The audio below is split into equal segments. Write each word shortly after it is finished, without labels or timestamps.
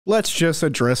Let's just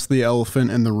address the elephant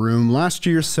in the room. Last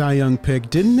year's Cy Young pick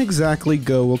didn't exactly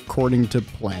go according to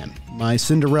plan. My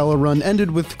Cinderella run ended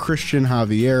with Christian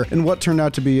Javier in what turned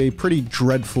out to be a pretty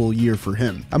dreadful year for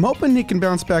him. I'm hoping he can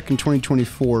bounce back in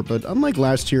 2024, but unlike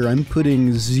last year, I'm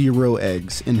putting 0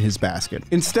 eggs in his basket.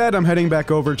 Instead, I'm heading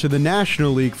back over to the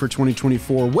National League for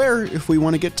 2024, where, if we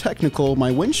want to get technical,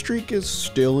 my win streak is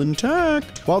still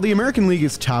intact. While the American League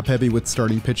is top-heavy with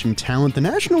starting pitching talent, the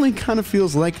National League kind of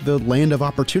feels like the land of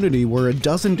opportunity where a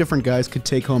dozen different guys could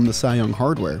take home the Cy Young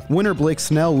hardware. Winner Blake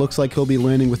Snell looks like he'll be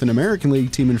landing with an American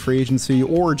League team in free agency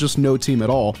or just no team at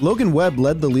all. Logan Webb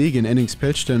led the league in innings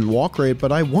pitched and walk rate,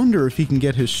 but I wonder if he can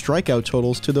get his strikeout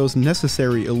totals to those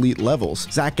necessary elite levels.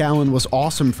 Zach Gallen was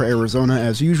awesome for Arizona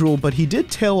as usual, but he did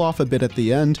tail off a bit at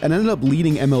the end and ended up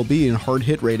leading MLB in hard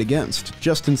hit rate against.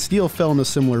 Justin Steele fell in a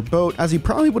similar boat, as he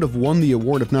probably would have won the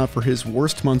award if not for his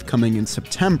worst month coming in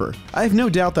September. I have no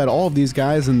doubt that all of these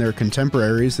guys and their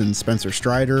contemporaries in Spencer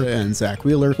Strider and Zach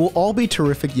Wheeler will all be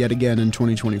terrific yet again in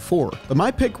 2024. But my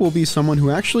pick will be someone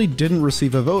who actually didn't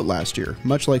receive a vote last year,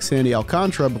 much like Sandy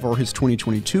Alcantara before his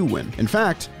 2022 win. In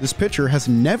fact, this pitcher has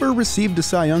never received a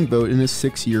Cy Young vote in his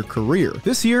 6-year career.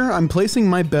 This year, I'm placing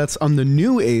my bets on the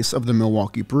new ace of the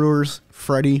Milwaukee Brewers,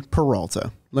 Freddy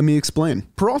Peralta. Let me explain.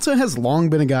 Peralta has long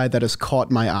been a guy that has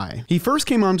caught my eye. He first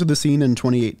came onto the scene in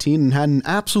 2018 and had an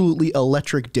absolutely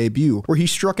electric debut where he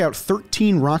struck out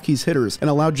 13 Rockies hitters and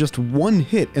allowed just 1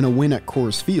 hit in a win at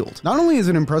Coors Field. Not only is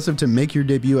it impressive to make your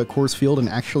debut at Coors Field and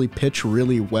actually pitch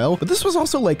really well, but this was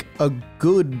also like a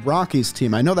good Rockies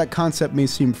team. I know that concept may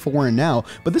seem foreign now,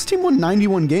 but this team won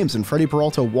 91 games and Freddy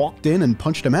Peralta walked in and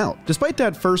punched him out. Despite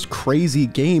that first crazy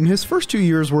game, his first 2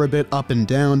 years were a bit up and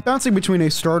down, bouncing between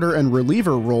a starter and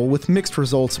reliever role with mixed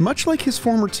results, much like his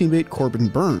former teammate Corbin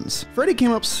Burns. Freddy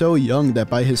came up so young that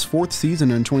by his 4th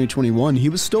season in 2021, he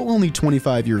was still only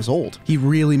 25 years old. He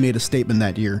really made a statement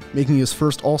that year, making his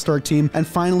first All-Star team and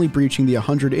finally breaching the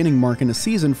 100-inning mark in a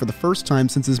season for the first time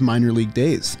since his minor league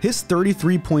days. His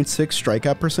 33.6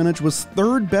 strikeout percentage was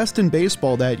 3rd best in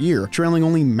baseball that year, trailing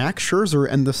only Max Scherzer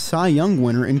and the Cy Young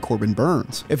winner in Corbin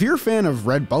Burns. If you're a fan of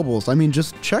red bubbles, I mean,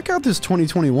 just check out this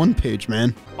 2021 page,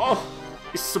 man. Oh,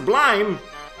 it's sublime.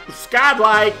 It's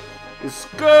godlike. It's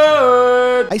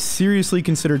good! I seriously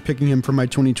considered picking him for my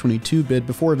 2022 bid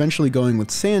before eventually going with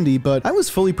Sandy, but I was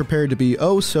fully prepared to be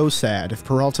oh so sad if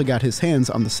Peralta got his hands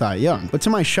on the Cy Young. But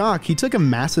to my shock, he took a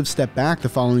massive step back the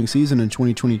following season in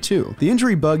 2022. The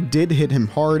injury bug did hit him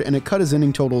hard and it cut his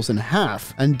inning totals in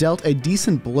half and dealt a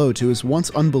decent blow to his once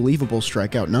unbelievable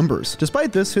strikeout numbers.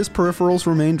 Despite this, his peripherals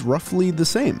remained roughly the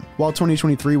same. While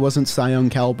 2023 wasn't Cy Young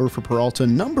caliber for Peralta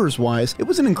numbers-wise, it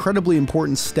was an incredibly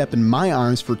important step in my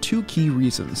eyes for 2 key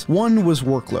reasons. One was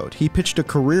workload. He pitched a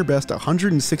career-best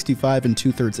 165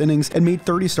 2/3 innings and made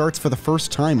 30 starts for the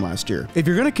first time last year. If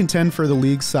you're going to contend for the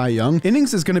league's Cy Young,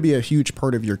 innings is going to be a huge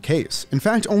part of your case. In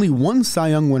fact, only one Cy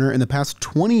Young winner in the past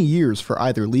 20 years for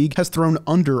either league has thrown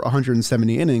under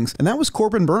 170 innings, and that was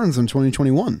Corbin Burns in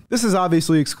 2021. This is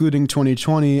obviously excluding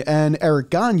 2020 and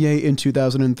Eric Gagne in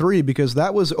 2003 because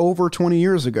that was over 20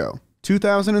 years ago.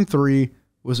 2003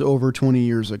 was over 20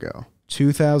 years ago.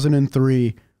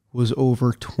 2003 was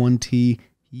over 20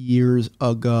 years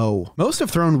ago. Most have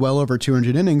thrown well over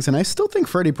 200 innings, and I still think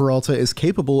Freddy Peralta is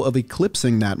capable of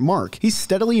eclipsing that mark. He's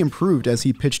steadily improved as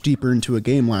he pitched deeper into a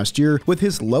game last year, with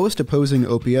his lowest opposing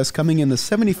OPS coming in the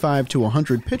 75 to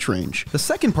 100 pitch range. The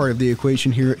second part of the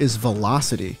equation here is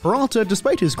velocity. Peralta,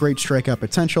 despite his great strikeout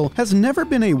potential, has never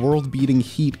been a world-beating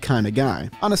heat kind of guy.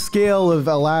 On a scale of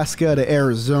Alaska to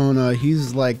Arizona,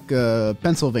 he's like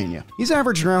Pennsylvania. He's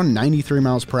averaged around 93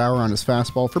 miles per hour on his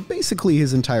fastball for basically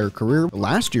his entire career.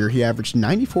 Last year, he averaged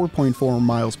 94.4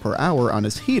 miles per hour on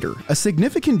his heater, a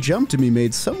significant jump to be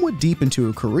made somewhat deep into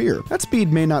a career. That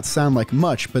speed may not sound like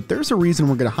much, but there's a reason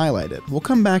we're going to highlight it. We'll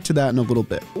come back to that in a little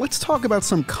bit. Let's talk about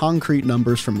some concrete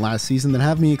numbers from last season that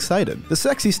have me excited. The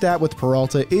sexy stat with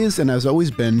Peralta is and has always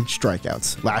been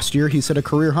strikeouts. Last year, he set a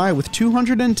career high with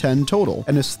 210 total,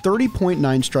 and his 30.9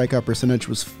 strikeout percentage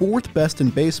was 4th best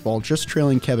in baseball, just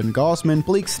trailing Kevin Gausman,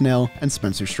 Blake Snell, and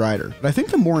Spencer Strider. But I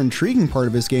think the more intriguing part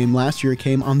of his game last year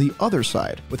came on the other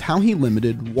side, with how he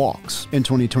limited walks. In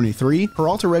 2023,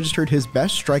 Peralta registered his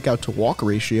best strikeout to walk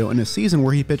ratio in a season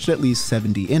where he pitched at least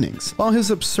 70 innings. While his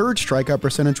absurd strikeout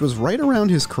percentage was right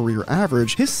around his career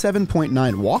average, his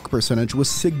 7.9 walk percentage was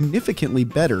significantly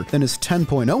better than his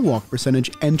 10.0 walk percentage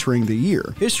entering the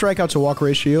year. His strikeout to walk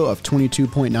ratio of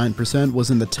 22.9% was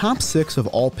in the top 6 of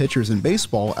all pitchers in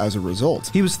baseball as a result.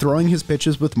 He was throwing his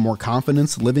pitches with more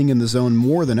confidence, living in the zone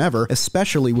more than ever,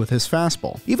 especially with his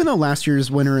fastball. Even though last year's Series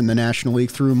winner in the National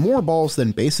League threw more balls than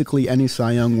basically any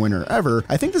Cy Young winner ever,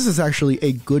 I think this is actually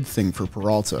a good thing for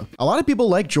Peralta. A lot of people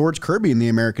like George Kirby in the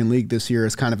American League this year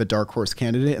as kind of a dark horse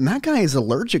candidate, and that guy is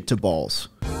allergic to balls.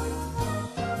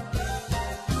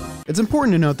 It's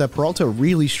important to note that Peralta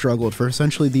really struggled for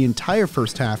essentially the entire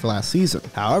first half last season.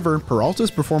 However,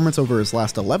 Peralta's performance over his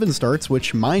last 11 starts,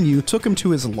 which, mind you, took him to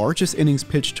his largest innings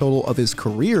pitched total of his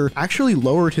career, actually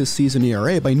lowered his season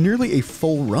ERA by nearly a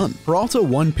full run. Peralta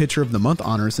won Pitcher of the Month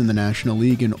honors in the National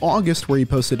League in August, where he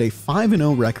posted a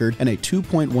 5-0 record and a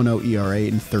 2.10 ERA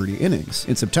in 30 innings.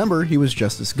 In September, he was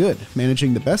just as good,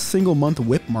 managing the best single-month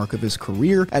whip mark of his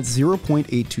career at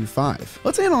 0.825.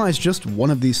 Let's analyze just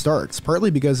one of these starts,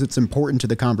 partly because it's important to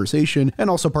the conversation, and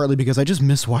also partly because I just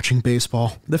miss watching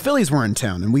baseball. The Phillies were in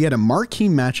town, and we had a marquee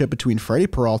matchup between Freddy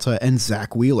Peralta and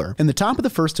Zack Wheeler. In the top of the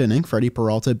first inning, Freddy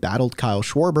Peralta battled Kyle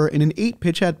Schwarber in an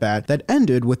 8-pitch at-bat that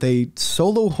ended with a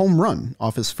solo home run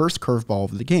off his first curveball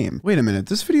of the game. Wait a minute,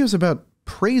 this video is about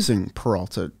praising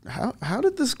Peralta. How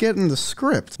did this get in the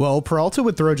script? Well, Peralta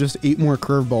would throw just 8 more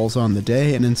curveballs on the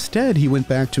day, and instead he went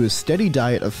back to his steady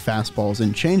diet of fastballs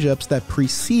and changeups that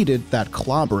preceded that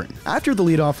clobbering. After the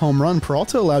leadoff home run,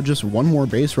 Peralta allowed just 1 more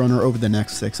base runner over the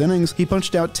next 6 innings. He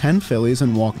punched out 10 Phillies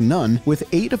and walked none, with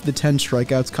 8 of the 10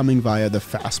 strikeouts coming via the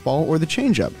fastball or the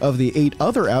changeup. Of the 8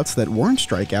 other outs that weren't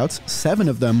strikeouts, 7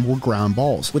 of them were ground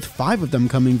balls, with 5 of them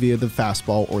coming via the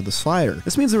fastball or the slider.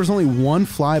 This means there was only 1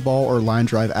 fly ball or line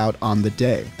drive out on the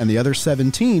day, and the other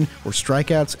 17 were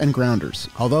strikeouts and grounders.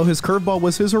 Although his curveball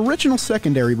was his original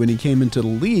secondary when he came into the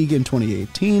league in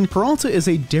 2018, Peralta is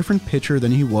a different pitcher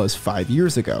than he was 5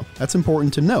 years ago. That's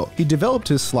important to note. He developed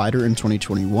his slider in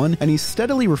 2021, and he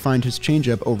steadily refined his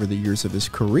changeup over the years of his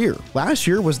career. Last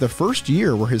year was the first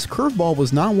year where his curveball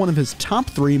was not one of his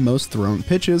top 3 most thrown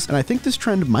pitches, and I think this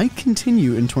trend might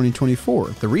continue in 2024.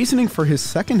 The reasoning for his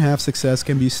second half success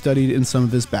can be studied in some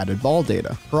of his batted ball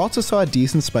data. Peralta saw a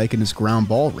decent spike in his ground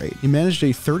ball rate. He managed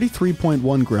a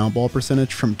 33.1 ground ball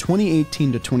percentage from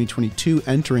 2018 to 2022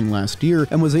 entering last year,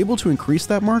 and was able to increase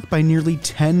that mark by nearly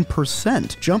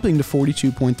 10%, jumping to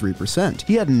 42.3%.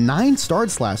 He had 9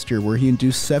 starts last year where he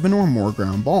induced 7 or more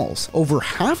ground balls. Over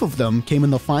half of them came in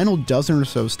the final dozen or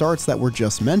so starts that were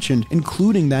just mentioned,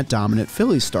 including that dominant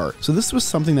Phillies start. So this was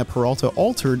something that Peralta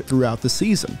altered throughout the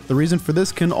season. The reason for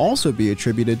this can also be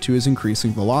attributed to his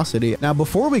increasing velocity. Now,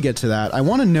 before we get to that, I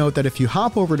want to note that if you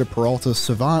hop over to Peralta's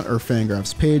Savant or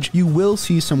Fangraphs page, you will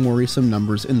see some worrisome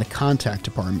numbers in the contact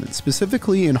department,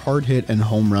 specifically in hard hit and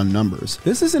home run numbers.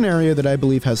 This is an area that I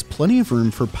believe has plenty of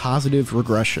room for positive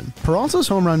regression. Peralta's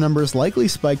home run numbers likely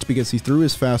spiked because he threw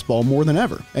his fastball more than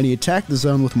ever, and he attacked the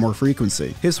zone with more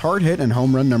frequency. His hard hit and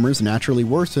home run numbers naturally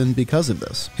worsened because of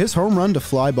this. His home run to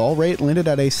fly ball rate landed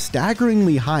at a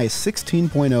staggeringly high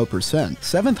 16.0%,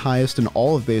 7th highest in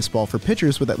all of baseball for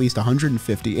pitchers with at least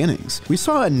 150 innings. We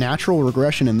saw a natural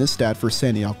regression in this stat for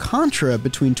Sandy Alcantara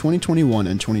between 2021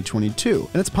 and 2022,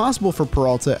 and it's possible for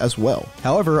Peralta as well.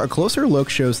 However, a closer look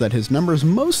shows that his numbers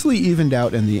mostly evened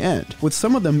out in the end, with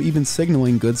some of them even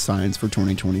signaling good signs for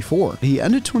 2024. He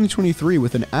ended 2023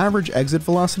 with an average exit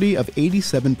velocity of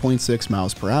 87.6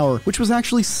 miles per hour, which was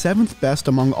actually 7th best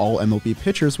among all MLB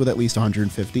pitchers with at least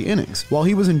 150 innings. While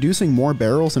he was inducing more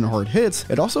barrels and hard hits,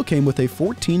 it also came with a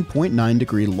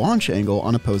 14.9-degree launch angle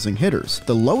on opposing hitters,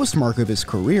 the lowest mark of his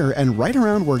career, and right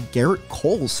around where Garrett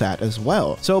Cole sat as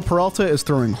well. So Peralta is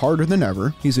throwing harder than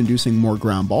ever, he's inducing more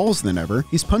ground balls than ever,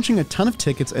 he's punching a ton of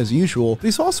tickets as usual, but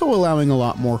he's also allowing a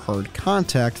lot more hard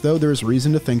contact, though there's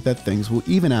reason to think that things will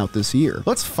even out this year.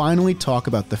 Let's finally talk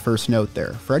about the first note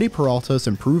there, Freddy Peralta's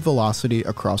improved velocity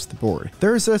across the board.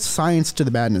 There's a science to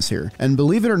the madness here, and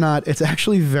believe it or not, it's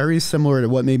actually very similar to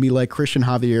what made me like Christian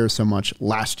Javier so much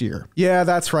last year. Yeah,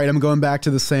 that's right, I'm going back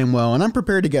to the same well, and I'm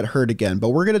prepared to get hurt again, but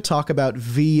we're going to talk about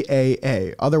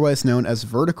VAA, otherwise known as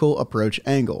vertical approach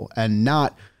angle, and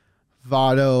not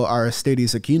Vado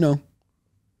Aristides Aquino.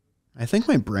 I think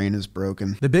my brain is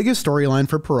broken. The biggest storyline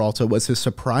for Peralta was his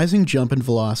surprising jump in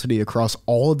velocity across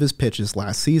all of his pitches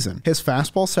last season. His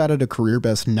fastball sat at a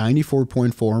career-best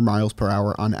 94.4 miles per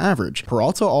hour on average.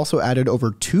 Peralta also added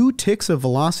over 2 ticks of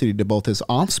velocity to both his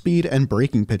off-speed and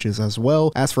breaking pitches as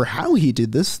well. As for how he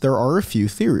did this, there are a few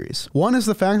theories. One is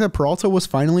the fact that Peralta was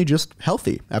finally just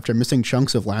healthy after missing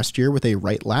chunks of last year with a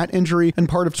right lat injury and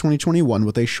part of 2021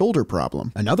 with a shoulder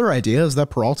problem. Another idea is that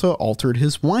Peralta altered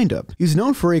his windup. He's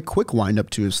known for a quick quick windup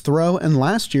to his throw, and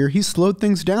last year he slowed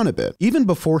things down a bit. Even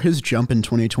before his jump in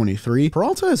 2023,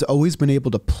 Peralta has always been able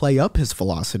to play up his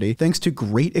velocity thanks to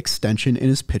great extension in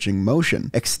his pitching motion.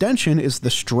 Extension is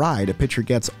the stride a pitcher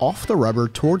gets off the rubber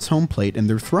towards home plate in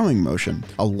their throwing motion.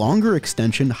 A longer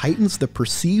extension heightens the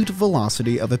perceived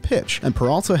velocity of a pitch, and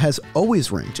Peralta has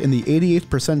always ranked in the 88th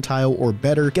percentile or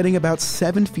better, getting about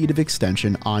 7 feet of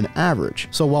extension on average.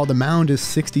 So while the mound is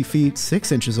 60 feet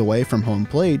 6 inches away from home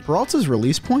plate, Peralta's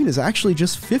release point is actually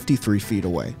just 53 feet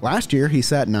away. Last year he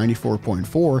sat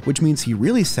 94.4, which means he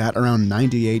really sat around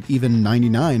 98, even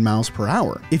 99 miles per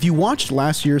hour. If you watched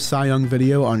last year's Cy Young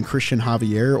video on Christian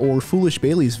Javier or Foolish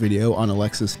Bailey's video on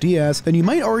Alexis Diaz, then you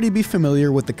might already be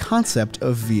familiar with the concept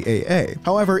of VAA.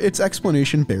 However, its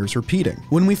explanation bears repeating.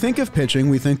 When we think of pitching,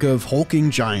 we think of hulking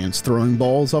giants throwing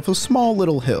balls off a small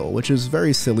little hill, which is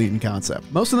very silly in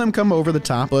concept. Most of them come over the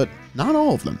top, but not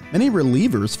all of them. Many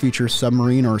relievers feature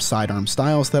submarine or sidearm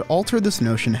styles that alter this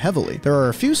notion heavily. There are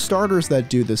a few starters that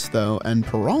do this though, and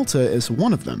Peralta is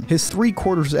one of them. His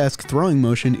 3/4-esque throwing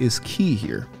motion is key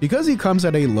here. Because he comes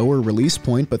at a lower release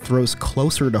point but throws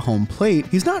closer to home plate,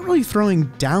 he's not really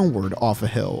throwing downward off a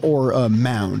hill, or a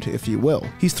mound if you will.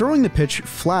 He's throwing the pitch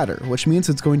flatter, which means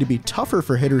it's going to be tougher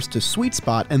for hitters to sweet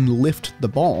spot and lift the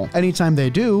ball. Anytime they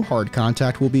do, hard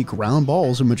contact will be ground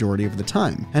balls a majority of the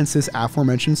time, hence his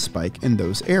aforementioned spike in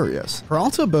those areas.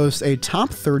 Peralta boasts a top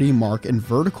 30 mark in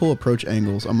vertical approach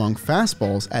angles among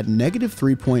fastballs at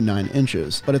 -3.9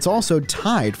 inches, but it's also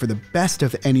tied for the best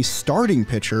of any starting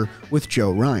pitcher with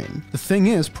Joe Ryan. The thing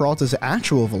is, Peralta's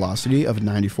actual velocity of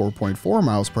 94.4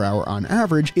 miles per hour on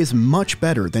average is much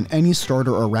better than any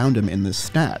starter around him in this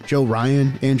stat. Joe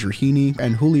Ryan, Andrew Heaney,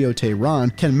 and Julio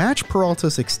Teheran can match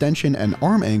Peralta's extension and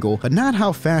arm angle, but not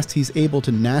how fast he's able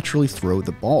to naturally throw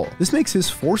the ball. This makes his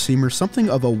four-seamer something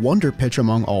of a wonder pitch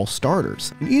among all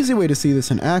starters. An easy way to see this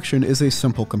in action is a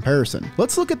simple comparison.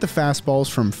 Let's look at the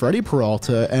fastballs from Freddy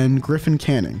Peralta and Griffin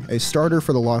Canning, a starter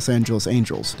for the Los Angeles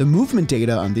Angels. The movement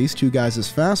data on these two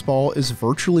guys' fastball is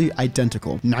virtually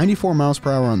identical. 94 miles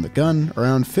per hour on the gun,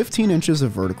 around 15 inches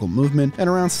of vertical movement, and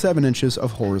around 7 inches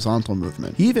of horizontal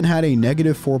movement. He even had a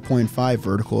 -4.5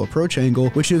 vertical approach angle,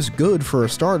 which is good for a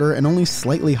starter and only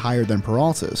slightly higher than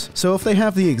Peralta's. So if they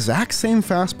have the exact same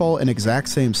fastball and exact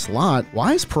same slot,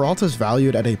 why is Peralta's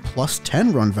valued at a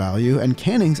 +10 run value and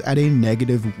Canning's at a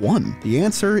 -1? The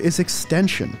answer is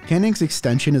extension. Canning's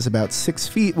extension is about 6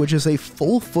 feet, which is a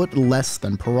full foot less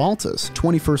than Peralta's,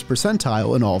 21st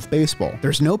percentile in all of baseball.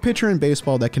 There's no pitcher in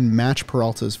baseball that can match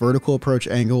Peralta's vertical approach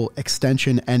angle,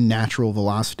 extension, and natural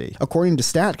velocity. According to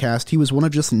StatCast, he was one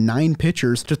of just 9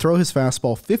 pitchers to throw his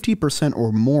fastball 50%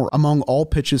 or more among all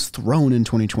pitches thrown in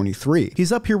 2023.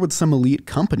 He's up here with some elite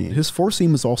company. His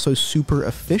four-seam is also super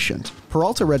efficient.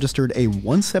 Peralta registered a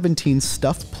 117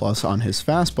 stuffed plus on his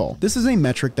fastball. This is a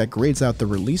metric that grades out the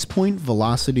release point,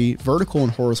 velocity, vertical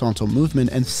and horizontal movement,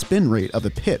 and spin rate of a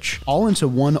pitch, all into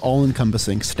one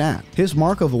all-encompassing stat. His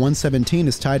mark of 117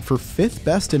 is tied for 5th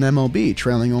best in MLB,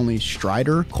 trailing only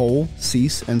Strider, Cole,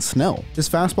 Cease, and Snell. His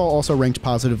fastball also ranked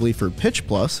positively for Pitch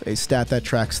Plus, a stat that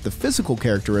tracks the physical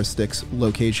characteristics,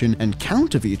 location, and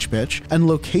count of each pitch, and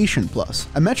Location Plus,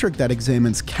 a metric that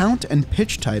examines count and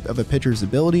pitch type of a pitcher's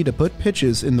ability to put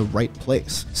pitches in the right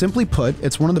place. Simply put,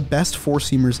 it's one of the best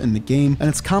four-seamers in the game, and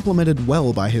it's complemented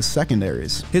well by his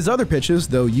secondaries. His other pitches,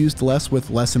 though used less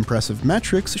with less impressive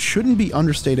metrics, shouldn't be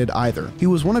understated either. He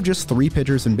was one of just 3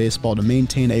 pitchers in baseball to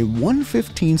maintain a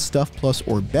 115 stuff plus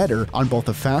or better on both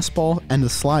the fastball and the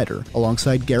slider,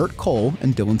 alongside Garrett Cole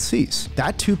and Dylan Cease.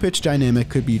 That 2-pitch dynamic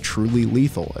could be truly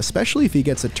lethal, especially if he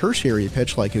gets a tertiary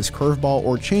pitch like his curveball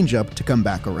or changeup to come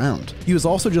back around. He was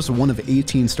also just one of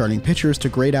 18 starting pitchers to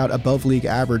grade out above league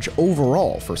average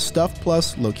overall for stuff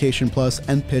plus, location plus,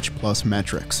 and pitch plus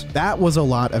metrics. That was a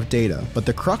lot of data, but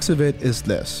the crux of it is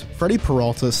this. Freddy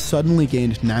Peralta suddenly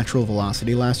gained natural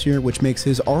velocity last year, which makes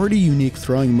his already unique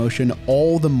throwing motion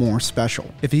all the more special.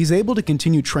 If he's able to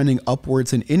continue trending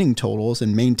upwards in inning totals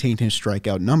and maintain his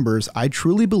strikeout numbers, I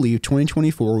truly believe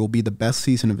 2024 will be the best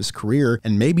season of his career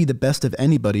and maybe the best of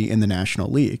anybody in the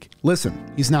National League. Listen,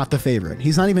 he's not the favorite.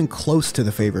 He's not even close to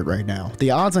the favorite right now.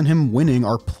 The odds on him winning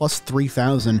are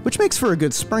 +3,000, which makes for a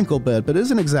good sprinkle bet, but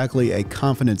isn't exactly a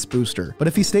confidence booster. But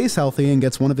if he stays healthy and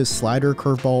gets one of his slider,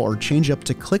 curveball, or changeup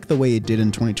to click the way it did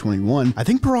in 2021, I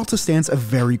think Peralta stands a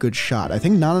very good shot. I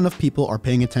think not enough people are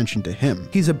paying attention to him.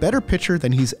 He's a better pitcher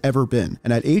than he's ever been,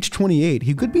 and at age 28,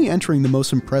 he could be entering the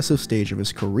most impressive stage of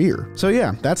his career. So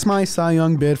yeah, that's my Cy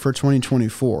Young bid for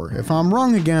 2024. If I'm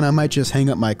wrong again, I might just hang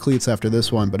up my cleats after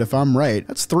this one, but if I'm right,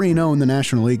 that's 3-0 in the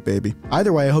National League, baby.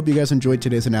 Either way, I hope you guys enjoyed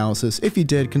today's analysis. If you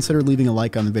did, consider consider leaving a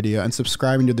like on the video and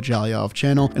subscribing to the Jolly Olive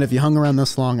channel. And if you hung around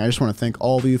this long, I just want to thank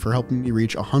all of you for helping me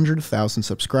reach 100,000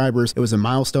 subscribers. It was a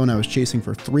milestone I was chasing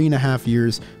for 3.5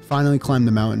 years, finally climbed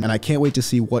the mountain, and I can't wait to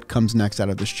see what comes next out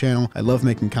of this channel. I love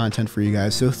making content for you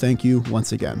guys, so thank you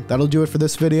once again. That'll do it for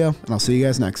this video, and I'll see you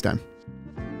guys next time.